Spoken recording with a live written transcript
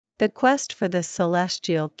The quest for the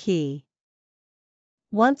celestial key.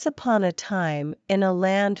 Once upon a time, in a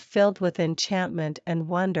land filled with enchantment and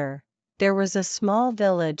wonder, there was a small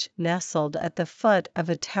village nestled at the foot of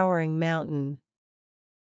a towering mountain.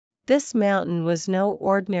 This mountain was no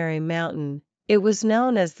ordinary mountain, it was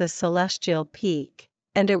known as the Celestial Peak,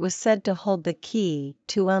 and it was said to hold the key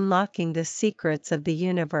to unlocking the secrets of the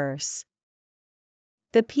universe.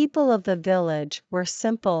 The people of the village were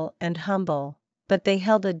simple and humble, but they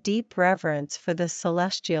held a deep reverence for the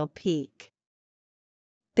Celestial Peak.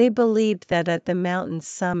 They believed that at the mountain's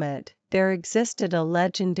summit there existed a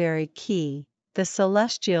legendary key, the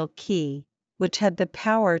Celestial Key, which had the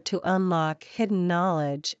power to unlock hidden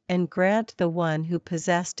knowledge and grant the one who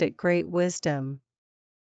possessed it great wisdom.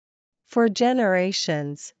 For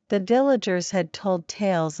generations, the villagers had told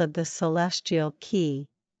tales of the Celestial Key,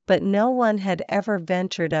 but no one had ever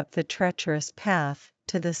ventured up the treacherous path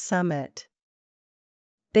to the summit.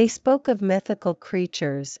 They spoke of mythical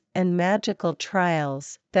creatures and magical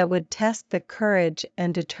trials that would test the courage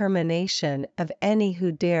and determination of any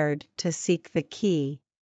who dared to seek the key.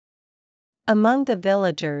 Among the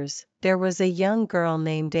villagers, there was a young girl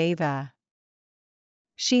named Ava.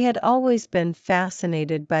 She had always been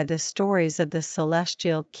fascinated by the stories of the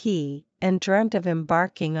Celestial Key and dreamt of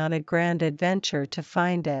embarking on a grand adventure to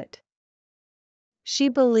find it. She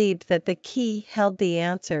believed that the key held the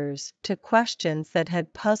answers to questions that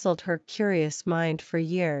had puzzled her curious mind for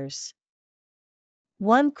years.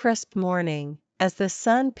 One crisp morning, as the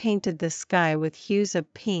sun painted the sky with hues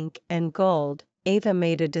of pink and gold, Ava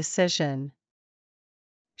made a decision.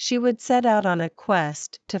 She would set out on a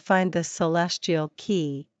quest to find the Celestial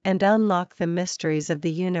Key and unlock the mysteries of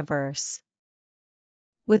the universe.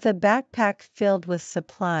 With a backpack filled with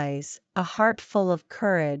supplies, a heart full of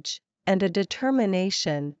courage, and a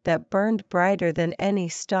determination that burned brighter than any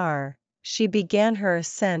star, she began her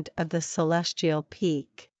ascent of the Celestial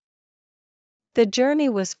Peak. The journey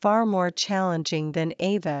was far more challenging than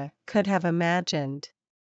Ava could have imagined.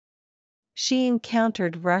 She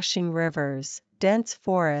encountered rushing rivers, dense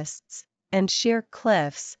forests, and sheer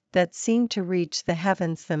cliffs that seemed to reach the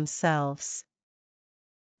heavens themselves.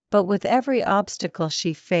 But with every obstacle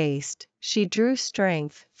she faced, she drew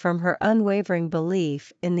strength from her unwavering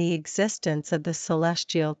belief in the existence of the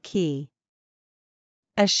Celestial Key.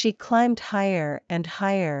 As she climbed higher and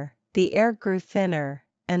higher, the air grew thinner,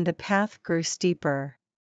 and the path grew steeper.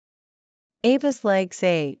 Ava's legs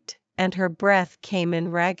ached, and her breath came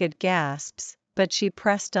in ragged gasps, but she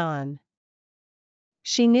pressed on.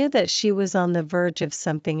 She knew that she was on the verge of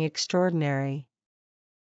something extraordinary.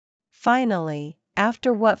 Finally,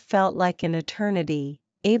 after what felt like an eternity,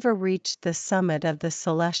 Ava reached the summit of the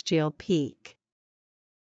Celestial Peak.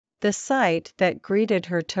 The sight that greeted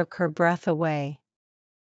her took her breath away.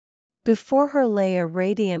 Before her lay a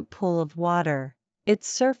radiant pool of water, its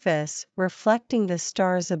surface reflecting the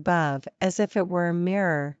stars above as if it were a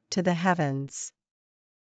mirror to the heavens.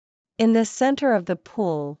 In the center of the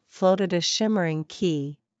pool floated a shimmering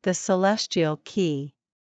key, the Celestial Key.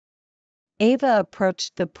 Ava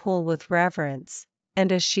approached the pool with reverence,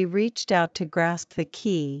 and as she reached out to grasp the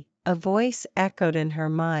key, a voice echoed in her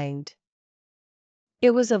mind. It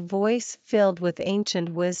was a voice filled with ancient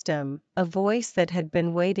wisdom, a voice that had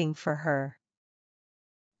been waiting for her.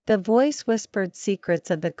 The voice whispered secrets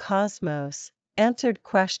of the cosmos, answered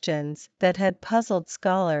questions that had puzzled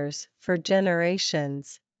scholars for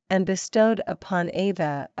generations, and bestowed upon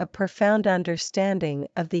Ava a profound understanding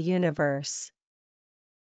of the universe.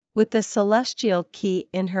 With the Celestial Key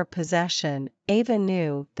in her possession, Ava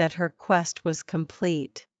knew that her quest was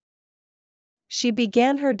complete. She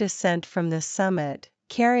began her descent from the summit,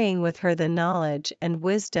 carrying with her the knowledge and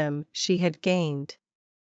wisdom she had gained.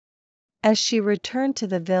 As she returned to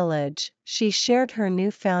the village, she shared her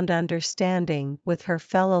newfound understanding with her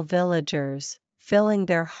fellow villagers, filling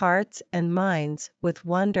their hearts and minds with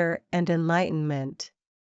wonder and enlightenment.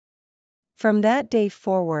 From that day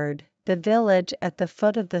forward, the village at the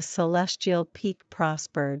foot of the Celestial Peak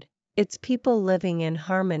prospered, its people living in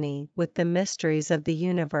harmony with the mysteries of the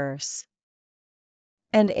universe.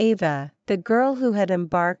 And Ava, the girl who had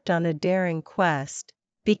embarked on a daring quest,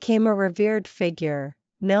 became a revered figure,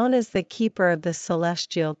 known as the Keeper of the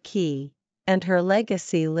Celestial Key, and her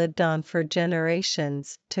legacy lived on for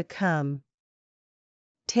generations to come.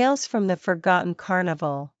 Tales from the Forgotten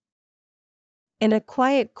Carnival. In a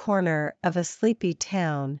quiet corner of a sleepy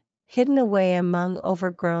town, hidden away among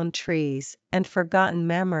overgrown trees and forgotten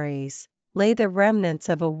memories, lay the remnants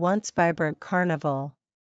of a once vibrant carnival.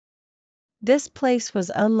 This place was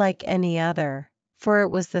unlike any other, for it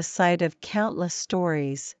was the site of countless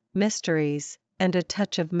stories, mysteries, and a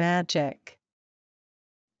touch of magic.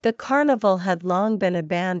 The carnival had long been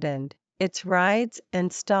abandoned, its rides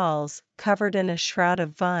and stalls covered in a shroud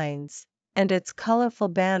of vines, and its colorful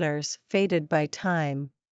banners faded by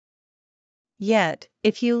time. Yet,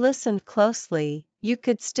 if you listened closely, you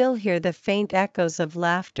could still hear the faint echoes of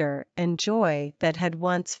laughter and joy that had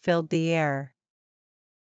once filled the air.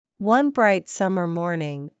 One bright summer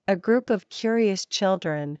morning, a group of curious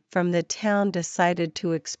children from the town decided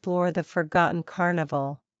to explore the forgotten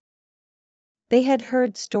carnival. They had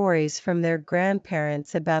heard stories from their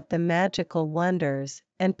grandparents about the magical wonders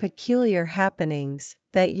and peculiar happenings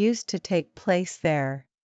that used to take place there.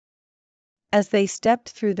 As they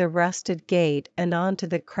stepped through the rusted gate and onto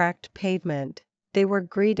the cracked pavement, they were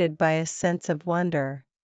greeted by a sense of wonder.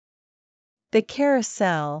 The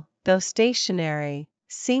carousel, though stationary,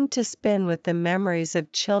 seemed to spin with the memories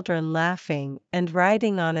of children laughing and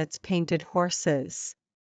riding on its painted horses.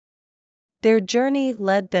 Their journey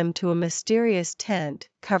led them to a mysterious tent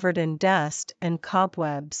covered in dust and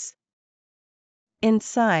cobwebs.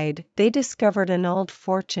 Inside, they discovered an old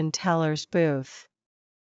fortune teller's booth.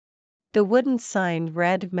 The wooden sign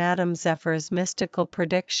read Madame Zephyr's mystical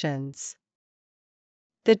predictions.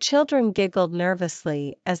 The children giggled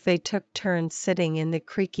nervously as they took turns sitting in the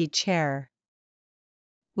creaky chair.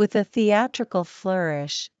 With a theatrical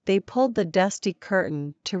flourish, they pulled the dusty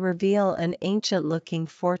curtain to reveal an ancient-looking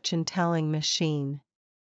fortune-telling machine.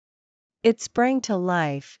 It sprang to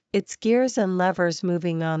life, its gears and levers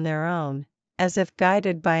moving on their own, as if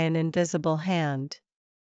guided by an invisible hand.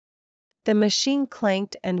 The machine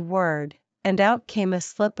clanked and whirred, and out came a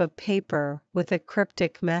slip of paper with a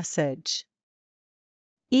cryptic message.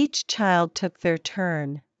 Each child took their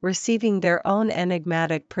turn, receiving their own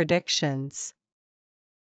enigmatic predictions.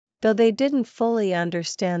 Though they didn't fully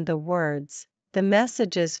understand the words, the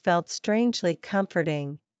messages felt strangely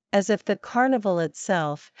comforting, as if the carnival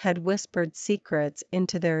itself had whispered secrets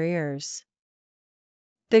into their ears.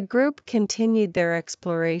 The group continued their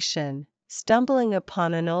exploration, stumbling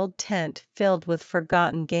upon an old tent filled with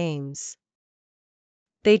forgotten games.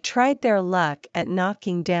 They tried their luck at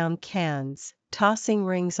knocking down cans, tossing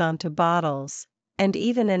rings onto bottles, and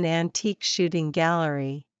even an antique shooting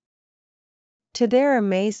gallery. To their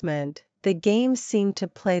amazement, the games seemed to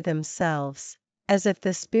play themselves, as if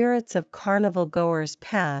the spirits of carnival-goers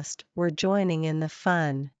past were joining in the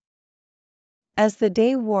fun. As the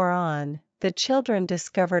day wore on, the children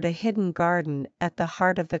discovered a hidden garden at the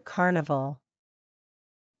heart of the carnival.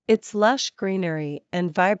 Its lush greenery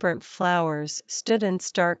and vibrant flowers stood in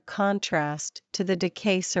stark contrast to the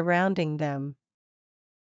decay surrounding them.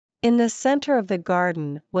 In the center of the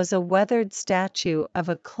garden was a weathered statue of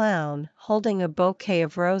a clown holding a bouquet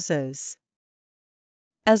of roses.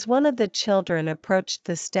 As one of the children approached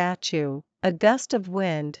the statue, a gust of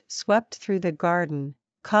wind swept through the garden,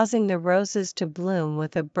 causing the roses to bloom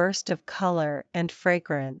with a burst of color and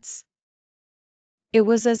fragrance. It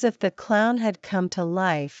was as if the clown had come to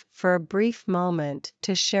life for a brief moment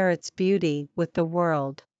to share its beauty with the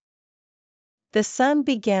world. The sun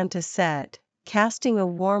began to set, casting a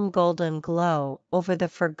warm golden glow over the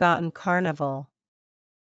forgotten carnival.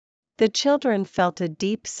 The children felt a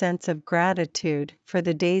deep sense of gratitude for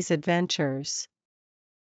the day's adventures.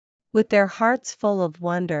 With their hearts full of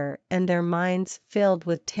wonder and their minds filled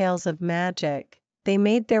with tales of magic, they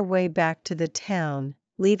made their way back to the town,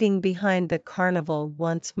 leaving behind the carnival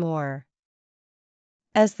once more.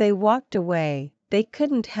 As they walked away, they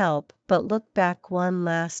couldn't help but look back one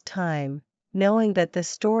last time, knowing that the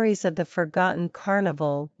stories of the forgotten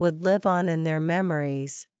carnival would live on in their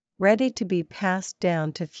memories, ready to be passed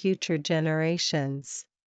down to future generations.